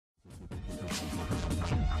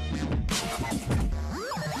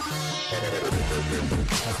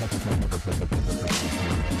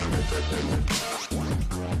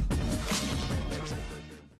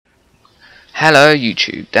Hello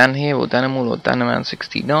YouTube, Dan here, or Danimal, or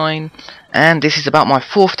Danaman69, and this is about my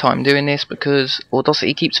 4th time doing this because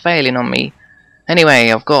Audacity keeps failing on me.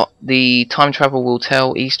 Anyway, I've got the time travel will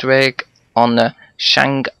tell Easter egg on the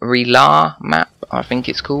Shangri-La map, I think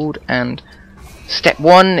it's called, and step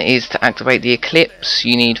 1 is to activate the eclipse.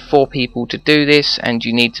 You need 4 people to do this, and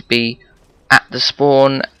you need to be at the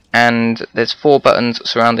spawn, and there's 4 buttons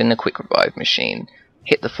surrounding the quick revive machine.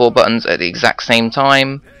 Hit the 4 buttons at the exact same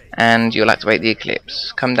time and you'll activate the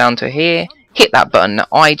eclipse. Come down to here, hit that button that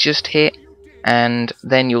I just hit, and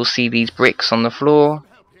then you'll see these bricks on the floor.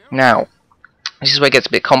 Now, this is where it gets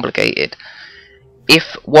a bit complicated.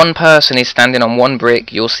 If one person is standing on 1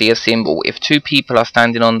 brick, you'll see a symbol. If 2 people are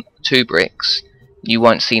standing on 2 bricks, you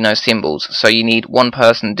won't see no symbols. So you need 1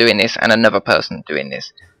 person doing this and another person doing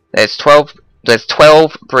this. There's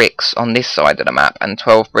 12 bricks on this side of the map and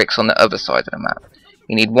 12 bricks on the other side of the map.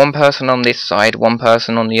 You need 1 person on this side, 1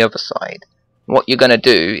 person on the other side. What you're going to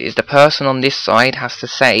do is the person on this side has to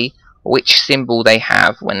say which symbol they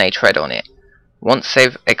have when they tread on it. Once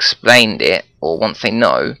they've explained it, or once they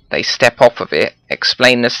know, they step off of it,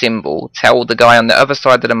 explain the symbol, tell the guy on the other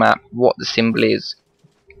side of the map what the symbol is.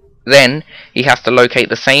 Then he has to locate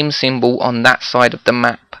the same symbol on that side of the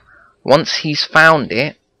map. Once he's found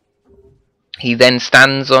it, he then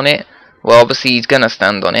stands on it. Well, obviously he's going to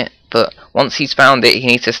stand on it, but once he's found it, he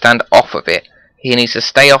needs to stand off of it. He needs to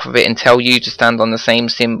stay off of it and tell you to stand on the same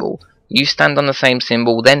symbol. You stand on the same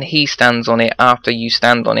symbol, then he stands on it after you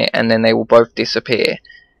stand on it, and then they will both disappear.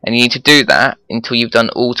 And you need to do that until you've done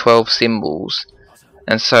all 12 symbols.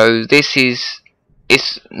 And so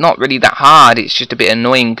it's not really that hard, it's just a bit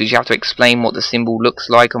annoying because you have to explain what the symbol looks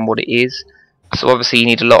like and what it is. So obviously you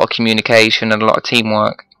need a lot of communication and a lot of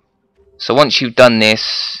teamwork. So once you've done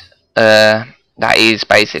this, that is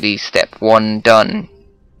basically step 1 done.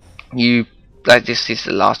 This is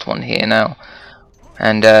the last one here now,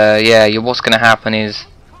 and yeah, what's going to happen is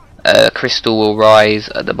a crystal will rise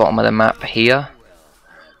at the bottom of the map here,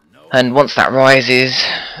 and once that rises,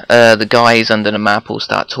 the guys under the map will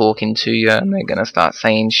start talking to you, and they're going to start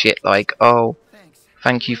saying shit like, oh,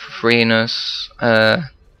 thank you for freeing us,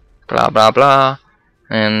 blah blah blah.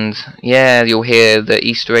 And yeah, you'll hear the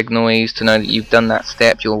Easter egg noise to know that you've done that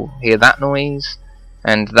step. You'll hear that noise,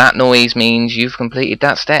 and that noise means you've completed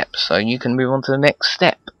that step, so you can move on to the next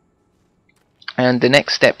step. And the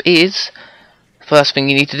next step is, first thing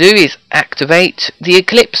you need to do is activate the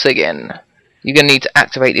eclipse again. You're going to need to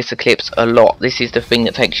activate this eclipse a lot. This is the thing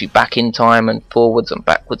that takes you back in time and forwards and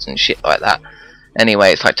backwards and shit like that.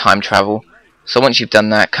 Anyway, it's like time travel. So once you've done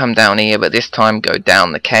that, come down here, but this time go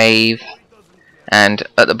down the cave. And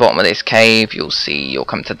at the bottom of this cave, you'll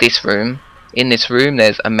come to this room. In this room,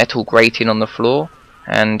 there's a metal grating on the floor,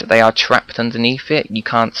 and they are trapped underneath it. You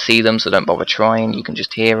can't see them, so don't bother trying. You can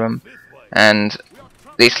just hear them. And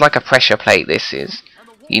it's like a pressure plate, this is.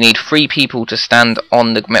 You need 3 people to stand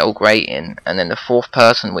on the metal grating, and then the 4th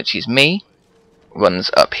person, which is me,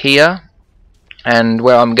 runs up here. And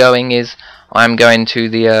where I'm going is, I'm going to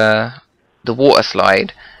the water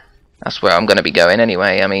slide. That's where I'm going to be going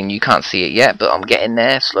anyway. I mean, you can't see it yet, but I'm getting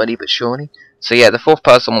there slowly but surely. So yeah, the 4th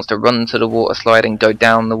person wants to run to the water slide and go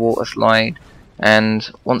down the water slide. And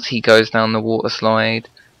once he goes down the water slide,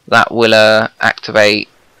 that will activate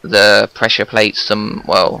the pressure plate.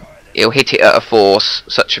 Well, it'll hit it at a force,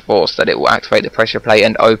 such a force that it will activate the pressure plate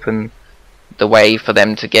and open the way for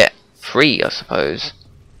them to get free, I suppose.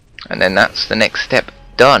 And then that's the next step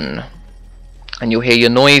done. And you'll hear your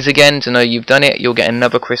noise again to know you've done it. You'll get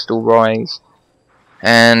another crystal rise.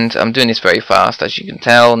 And I'm doing this very fast, as you can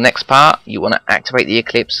tell. Next part, you want to activate the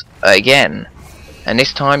eclipse again. And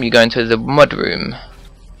this time you go into the mud room.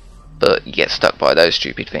 But you get stuck by those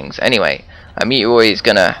stupid things. Anyway, a meteoroid is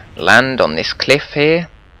going to land on this cliff here.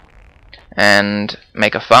 And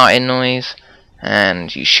make a farting noise.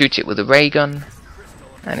 And you shoot it with a ray gun.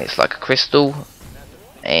 And it's like a crystal.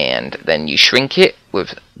 And then you shrink it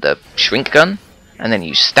with the shrink gun. And then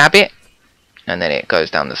you stab it, and then it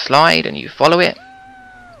goes down the slide, and you follow it.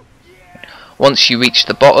 Once you reach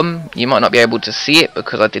the bottom, you might not be able to see it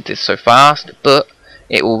because I did this so fast, but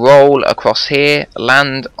it will roll across here,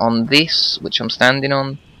 land on this, which I'm standing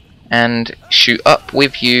on, and shoot up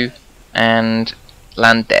with you, and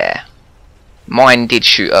land there. Mine did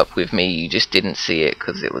shoot up with me, you just didn't see it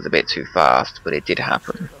because it was a bit too fast, but it did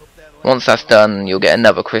happen. Once that's done, you'll get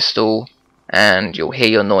another crystal, and you'll hear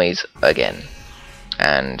your noise again.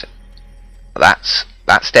 And that's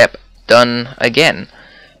that step done again.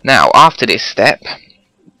 Now, after this step,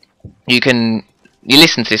 you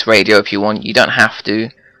listen to this radio if you want. You don't have to,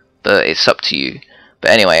 but it's up to you.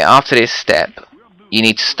 But anyway, after this step, you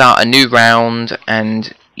need to start a new round,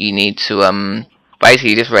 and you need to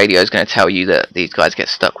basically this radio is going to tell you that these guys get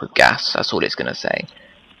stuck with gas. That's all it's going to say.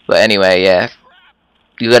 But anyway, yeah,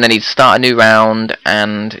 you're going to need to start a new round,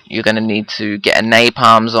 and you're going to need to get a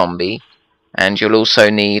napalm zombie, and you'll also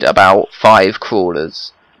need about 5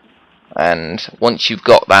 crawlers. And once you've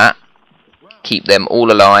got that, keep them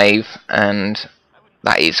all alive, and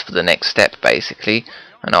that is for the next step basically.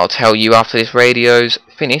 And I'll tell you after this radio's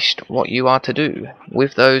finished what you are to do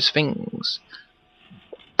with those things.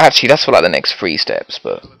 Actually, that's for like the next 3 steps,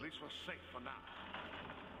 but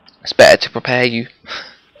it's better to prepare you.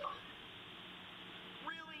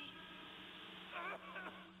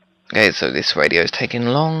 Okay, so this radio is taking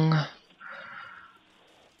long.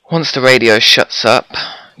 Once the radio shuts up,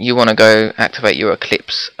 you want to go activate your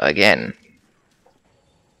Eclipse again.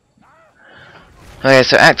 Okay,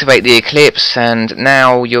 so activate the Eclipse, and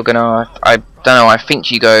now you're gonna, I don't know, I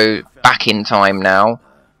think you go back in time now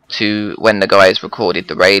to when the guys recorded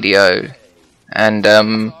the radio, and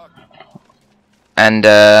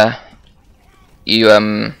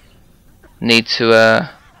you need to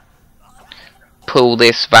pull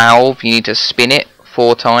this valve. You need to spin it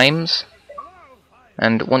 4 times,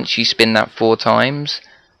 and once you spin that 4 times,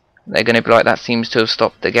 they're gonna be like, that seems to have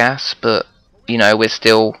stopped the gas, but you know, we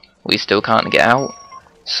still can't get out.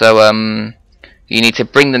 So you need to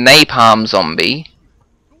bring the napalm zombie,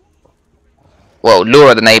 well,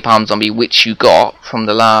 lure the napalm zombie, which you got from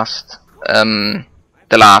the last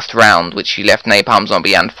round, which you left napalm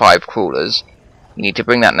zombie and 5 crawlers. You need to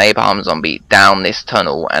bring that napalm zombie down this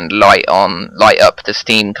tunnel and light up the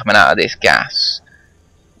steam coming out of this gas.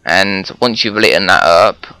 And once you've lit that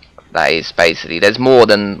up, that is basically, there's more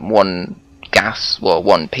than one gas, well,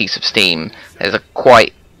 one piece of steam. There's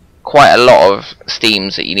quite a lot of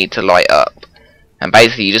steams that you need to light up, and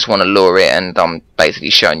basically you just want to lure it, and I'm basically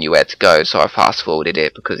showing you where to go, so I fast forwarded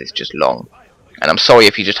it because it's just long. And I'm sorry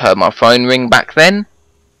if you just heard my phone ring back then.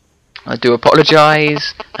 I do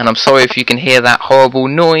apologise, and I'm sorry if you can hear that horrible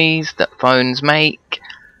noise that phones make.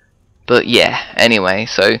 But yeah, anyway,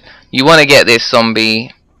 so you want to get this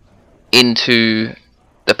zombie into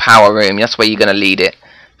the power room. That's where you're going to lead it,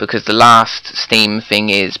 because the last steam thing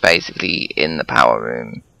is basically in the power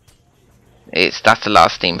room. That's the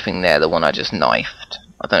last steam thing there, the one I just knifed.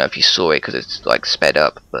 I don't know if you saw it because it's like sped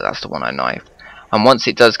up, but that's the one I knifed. And once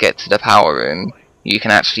it does get to the power room, you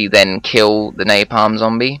can actually then kill the napalm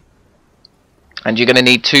zombie. And you're going to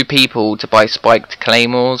need 2 people to buy spiked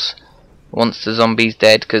claymores once the zombie's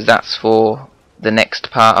dead, because that's for the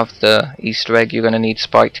next part of the Easter egg. You're going to need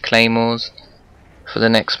spiked claymores for the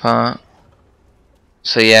next part.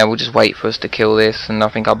 So yeah, we'll just wait for us to kill this, and I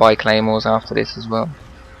think I'll buy claymores after this as well.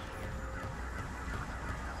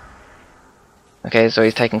 Okay, so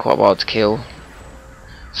he's taking quite a while to kill.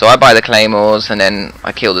 So I buy the claymores, and then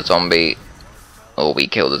I kill the zombie, or we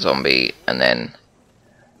kill the zombie, and then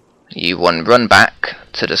you want to run back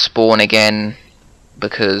to the spawn again,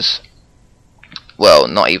 because, well,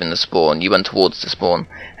 not even the spawn, you run towards the spawn,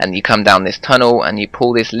 and you come down this tunnel, and you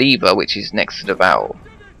pull this lever, which is next to the valve.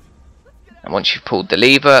 And once you've pulled the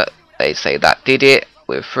lever, they say that did it,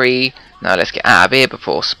 we're free, now let's get out of here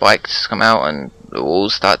before spikes come out and the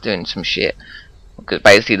walls start doing some shit. Because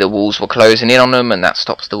basically the walls were closing in on them, and that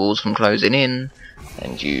stops the walls from closing in,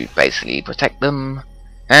 and you basically protect them.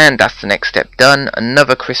 And that's the next step done.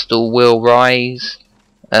 Another crystal will rise.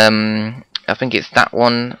 I think it's that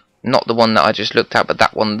one, not the one that I just looked at, but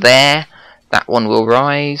that one there. That one will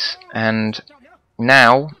rise, and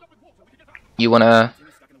now you wanna,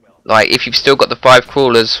 like, if you've still got the 5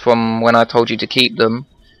 crawlers from when I told you to keep them,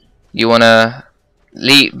 you wanna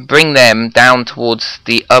bring them down towards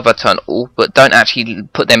the other tunnel, but don't actually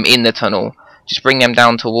put them in the tunnel. Just bring them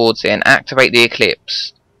down towards it and activate the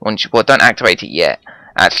Eclipse. Well, don't activate it yet.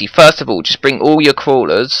 Actually, first of all, just bring all your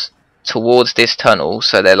crawlers towards this tunnel,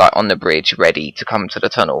 so they're like on the bridge, ready to come to the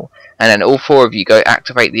tunnel. And then all 4 of you go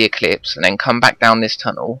activate the Eclipse, and then come back down this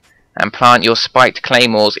tunnel and plant your spiked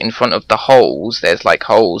claymores in front of the holes. There's like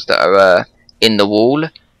holes that are in the wall.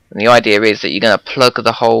 And the idea is that you're going to plug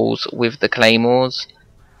the holes with the claymores.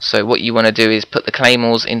 So what you want to do is put the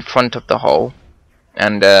claymores in front of the hole,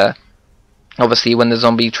 and obviously when the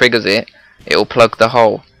zombie triggers it, it will plug the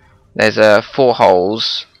hole. There's 4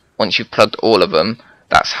 holes. Once you've plugged all of them,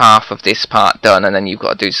 that's half of this part done, and then you've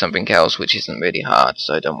got to do something else, which isn't really hard,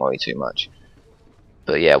 so don't worry too much.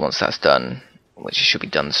 But yeah, once that's done, which should be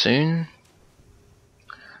done soon,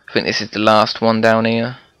 I think this is the last one down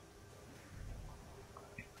here.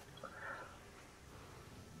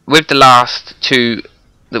 With the last two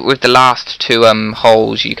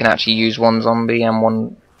holes, you can actually use 1 zombie and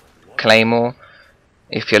 1 claymore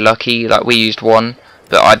if you're lucky. Like we used 1,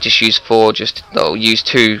 but I just used 4, use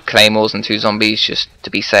 2 claymores and 2 zombies just to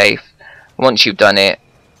be safe. Once you've done it,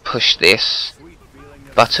 push this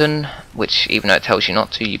button, which even though it tells you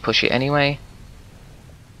not to, you push it anyway.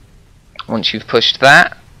 Once you've pushed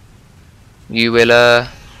that, you will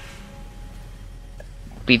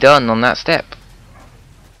be done on that step.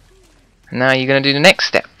 Now you're going to do the next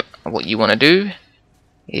step. What you want to do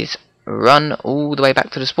is run all the way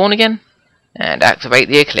back to the spawn again and activate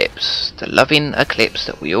the eclipse, the loving eclipse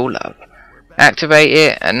that we all love. Activate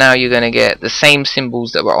it, and now you're going to get the same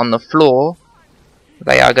symbols that were on the floor.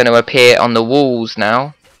 They are going to appear on the walls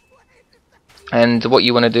now. And what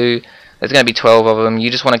you want to do, there's going to be 12 of them.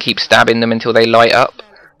 You just want to keep stabbing them until they light up,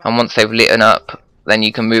 and once they've lit up, then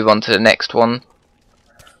you can move on to the next one.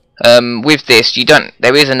 With this,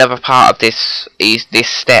 there is another part of this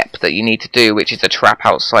step that you need to do, which is a trap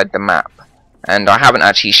outside the map. And I haven't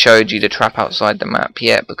actually showed you the trap outside the map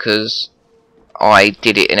yet because I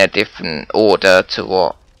did it in a different order to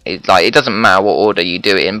what it doesn't matter what order you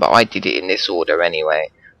do it in, but I did it in this order anyway.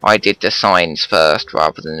 I did the signs first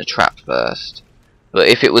rather than the trap first. But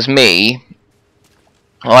if it was me,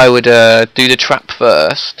 I would do the trap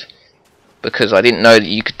first because I didn't know that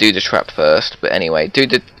you could do the trap first. But anyway,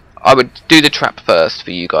 I would do the trap first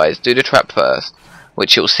for you guys. Do the trap first,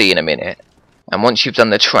 which you'll see in a minute. And once you've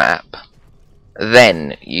done the trap,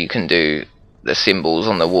 then you can do the symbols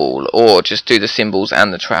on the wall, or just do the symbols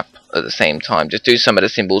and the trap at the same time. Just do some of the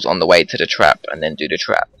symbols on the way to the trap and then do the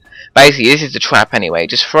trap. Basically, this is the trap anyway.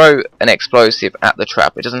 Just throw an explosive at the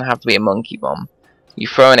trap. It doesn't have to be a monkey bomb. You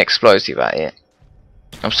throw an explosive at it.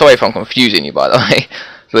 I'm sorry if I'm confusing you, by the way.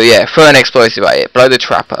 But yeah, throw an explosive at it, blow the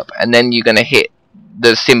trap up, and then you're going to hit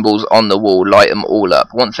the symbols on the wall, light them all up.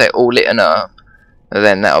 Once they're all lit up,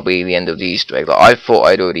 then that'll be the end of the Easter egg. Like, I thought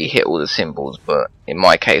I'd already hit all the symbols, but in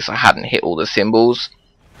my case I hadn't hit all the symbols.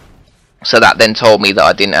 So that then told me that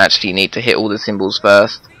I didn't actually need to hit all the symbols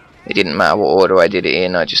first. It didn't matter what order I did it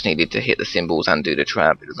in, I just needed to hit the symbols and do the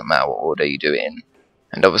trap. It doesn't matter what order you do it in.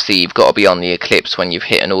 And obviously you've got to be on the eclipse when you've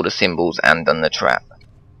hit all the symbols and done the trap.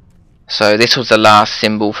 So this was the last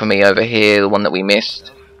symbol for me over here, the one that we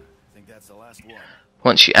missed.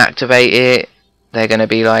 Once you activate it, they're going to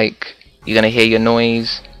be like, you're going to hear your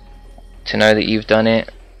noise to know that you've done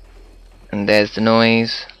it. And there's the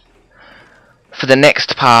noise. For the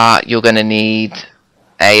next part, you're going to need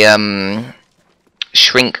a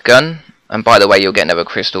shrink gun. And by the way, you'll get another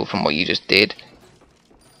crystal from what you just did.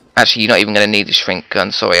 Actually, you're not even going to need the shrink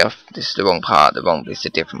gun. Sorry, this is the wrong part. This is a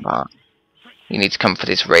different part. You need to come for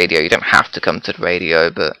this radio. You don't have to come to the radio,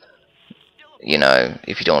 but you know,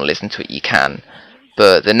 if you don't want to listen to it, you can.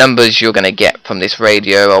 But the numbers you're going to get from this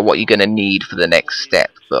radio are what you're going to need for the next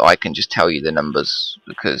step. But I can just tell you the numbers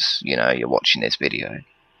because, you know, you're watching this video.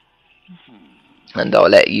 And I'll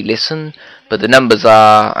let you listen. But the numbers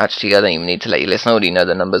are, actually I don't even need to let you listen, I already know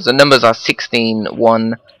the numbers. The numbers are 16,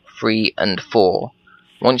 1, 3 and 4.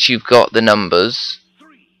 Once you've got the numbers,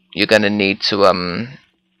 you're going to need to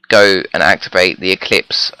go and activate the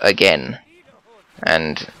eclipse again.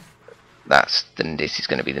 And this is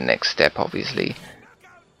going to be the next step, obviously.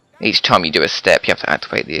 Each time you do a step, you have to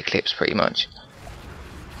activate the eclipse, pretty much.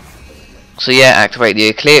 So yeah, activate the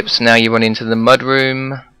eclipse. Now you run into the mud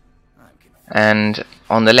room, and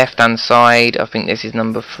on the left hand side, I think this is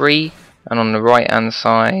number 3, and on the right hand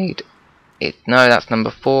side, no, that's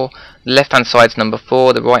number 4. The left hand side's number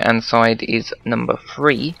 4, the right hand side is number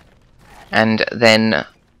 3, and then,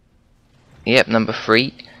 yep, number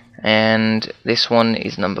 3, and this one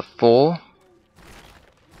is number 4.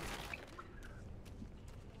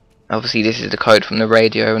 Obviously this is the code from the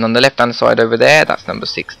radio, and on the left hand side over there, that's number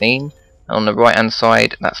 16, and on the right hand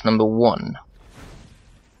side, that's number 1.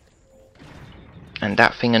 And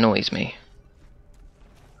that thing annoys me.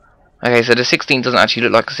 Okay, so the 16 doesn't actually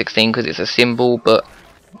look like a 16 because it's a symbol, but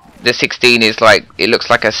the 16 is like, it looks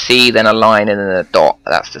like a C, then a line, and then a dot.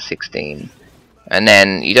 That's the 16. And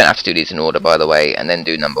then, you don't have to do these in order, by the way, and then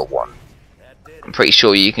do number 1. I'm pretty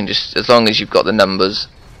sure you can just, as long as you've got the numbers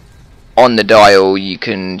on the dial, you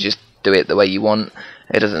can just do it the way you want.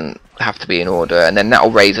 It doesn't have to be in order, and then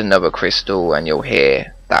that'll raise another crystal and you'll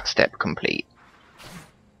hear that step complete.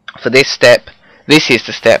 For this step, this is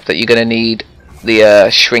the step that you're going to need the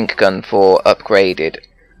shrink gun for upgraded.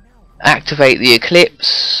 Activate the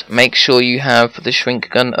eclipse, make sure you have the shrink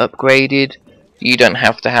gun upgraded. You don't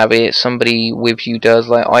have to have it, somebody with you does.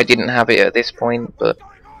 Like, I didn't have it at this point, but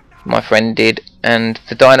my friend did. And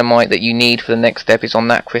the dynamite that you need for the next step is on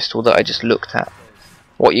that crystal that I just looked at.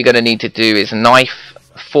 What you're going to need to do is knife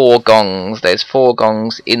 4 gongs. There's 4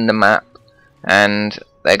 gongs in the map, and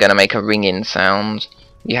they're going to make a ringing sound.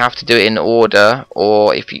 you have to do it in order,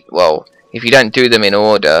 or if you don't do them in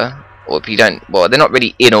order, or if you don't, well, they're not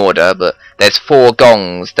really in order, but there's 4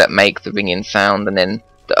 gongs that make the ringing sound, and then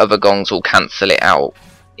the other gongs will cancel it out.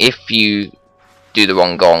 If you do the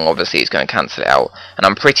wrong gong, obviously it's going to cancel it out, and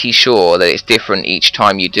I'm pretty sure that it's different each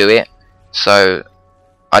time you do it, so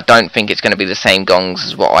I don't think it's going to be the same gongs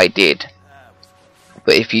as what I did.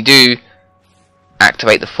 But if you do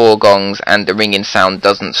activate the 4 gongs and the ringing sound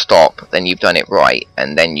doesn't stop, then you've done it right,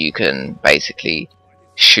 and then you can basically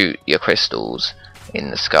shoot your crystals in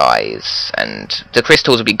the skies, and the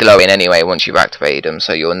crystals will be glowing anyway once you've activated them,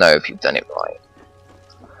 so you'll know if you've done it right.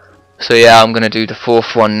 So yeah, I'm gonna do the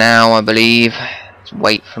 4th one now, I believe. Let's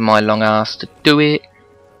wait for my long ass to do it.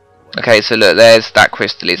 Okay, so look, there's that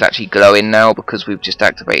crystal is actually glowing now because we've just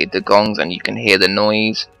activated the gongs and you can hear the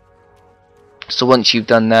noise. So once you've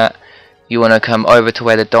done that, you want to come over to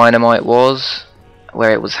where the dynamite was,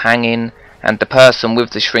 where it was hanging, and the person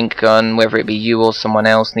with the shrink gun, whether it be you or someone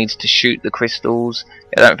else, needs to shoot the crystals.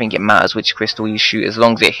 I don't think it matters which crystal you shoot, as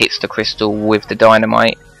long as it hits the crystal with the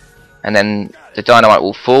dynamite, and then the dynamite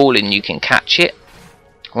will fall and you can catch it.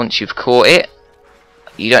 Once you've caught it,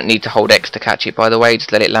 you don't need to hold X to catch it, by the way,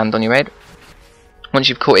 just let it land on your head. Once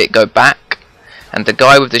you've caught it, go back, and the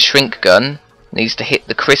guy with the shrink gun needs to hit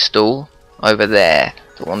the crystal over there,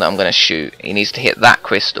 the one that I'm going to shoot. He needs to hit that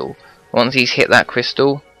crystal. Once he's hit that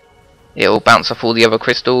crystal, it will bounce off all the other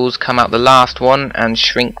crystals, come out the last one and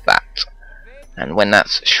shrink that. And when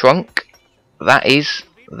that's shrunk, that is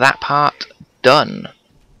that part done.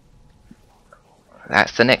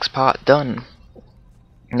 That's the next part done.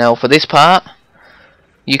 Now for this part,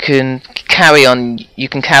 you can carry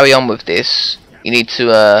on with this. You need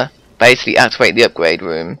to basically activate the upgrade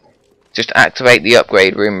room. Just activate the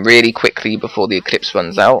upgrade room really quickly before the eclipse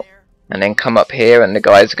runs out, and then come up here and the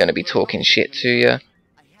guys are going to be talking shit to you.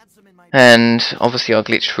 And obviously I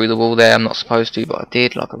glitched through the wall there, I'm not supposed to, but I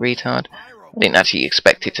did, like a retard. I didn't actually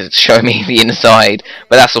expect it to show me the inside,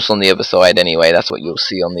 but that's what's on the other side anyway. That's what you'll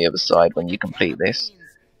see on the other side when you complete this.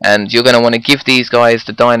 And you're going to want to give these guys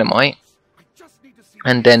the dynamite,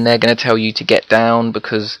 and then they're going to tell you to get down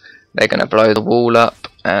because they're going to blow the wall up,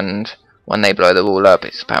 and when they blow the wall up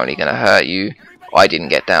it's apparently going to hurt you. I didn't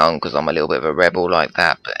get down because I'm a little bit of a rebel like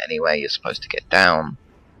that, but anyway, you're supposed to get down.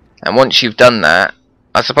 And once you've done that,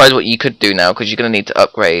 I suppose what you could do now, because you're going to need to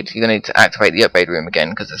upgrade, you're going to need to activate the upgrade room again,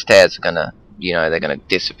 because the stairs are going to, they're going to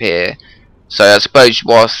disappear. So I suppose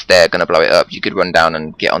whilst they're going to blow it up, you could run down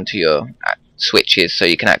and get onto your switches so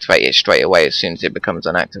you can activate it straight away as soon as it becomes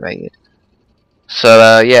unactivated.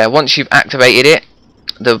 So yeah, once you've activated it,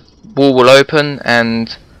 the wall will open,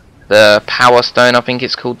 and the power stone, I think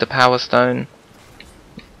it's called the power stone,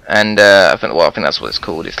 and I think that's what it's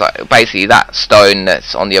called. It's like basically that stone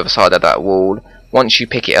that's on the other side of that wall. Once you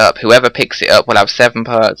pick it up, whoever picks it up will have 7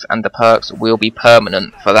 perks, and the perks will be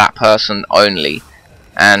permanent for that person only,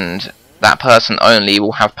 and that person only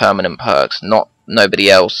will have permanent perks, not nobody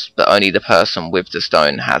else, but only the person with the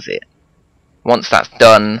stone has it. Once that's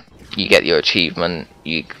done, you get your achievement.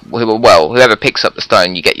 Whoever picks up the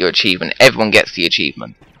stone, you get your achievement. Everyone gets the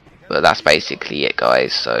achievement. But that's basically it,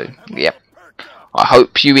 guys. So yep, I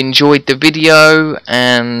hope you enjoyed the video,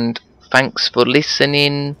 and thanks for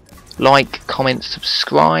listening. Like, comment,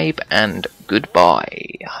 subscribe, and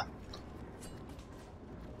goodbye.